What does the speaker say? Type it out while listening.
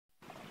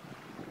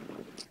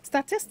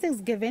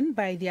Statistics given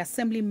by the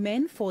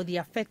assemblymen for the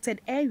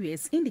affected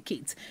areas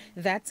indicate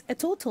that a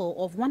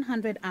total of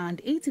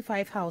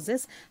 185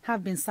 houses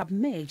have been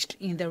submerged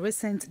in the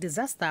recent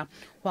disaster,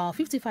 while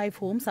 55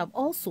 homes have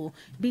also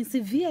been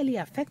severely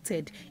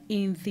affected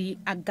in the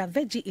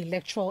Agaveji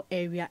electoral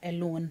area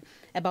alone.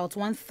 About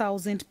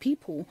 1,000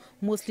 people,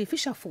 mostly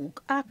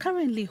fisherfolk, are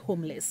currently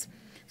homeless.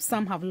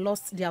 Some have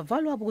lost their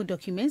valuable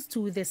documents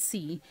to the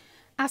sea.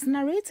 As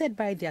narrated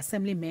by the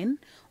assemblymen,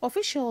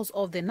 officials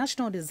of the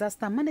National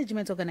Disaster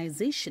Management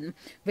Organization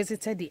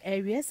visited the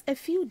areas a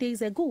few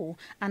days ago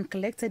and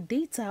collected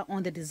data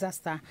on the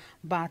disaster,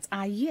 but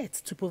are yet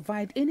to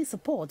provide any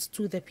support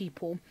to the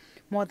people.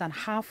 More than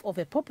half of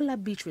a popular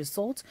beach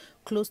resort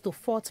close to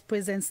Fort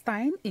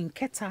Presenstein in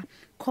Keta,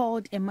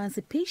 called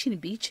Emancipation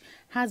Beach,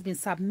 has been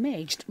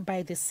submerged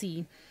by the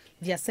sea.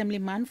 The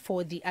assemblyman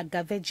for the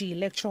Agaveji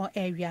electoral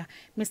area,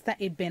 Mr.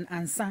 Eben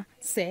Ansa,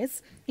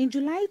 says in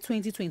July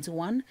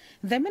 2021,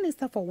 the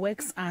Minister for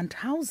Works and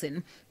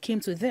Housing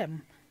came to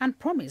them and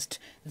promised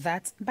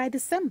that by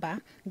December,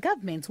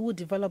 government would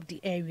develop the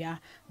area,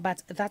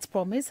 but that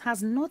promise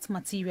has not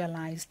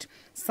materialized.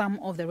 Some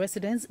of the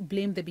residents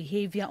blame the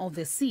behavior of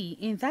the sea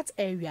in that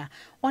area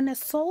on a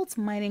salt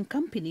mining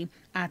company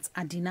at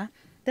Adina,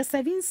 the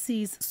Seven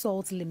Seas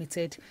Salt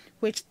Limited,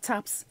 which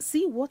taps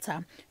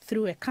seawater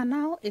through a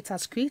canal it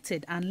has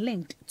created and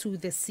linked to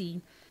the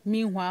sea.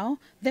 Meanwhile,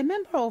 the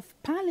Member of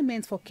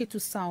Parliament for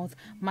Ketu South,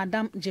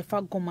 Madam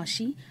Jefa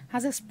Gomashi,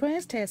 has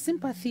expressed her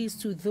sympathies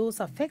to those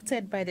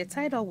affected by the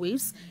tidal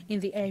waves in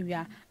the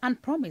area and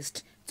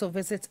promised to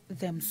visit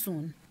them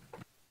soon.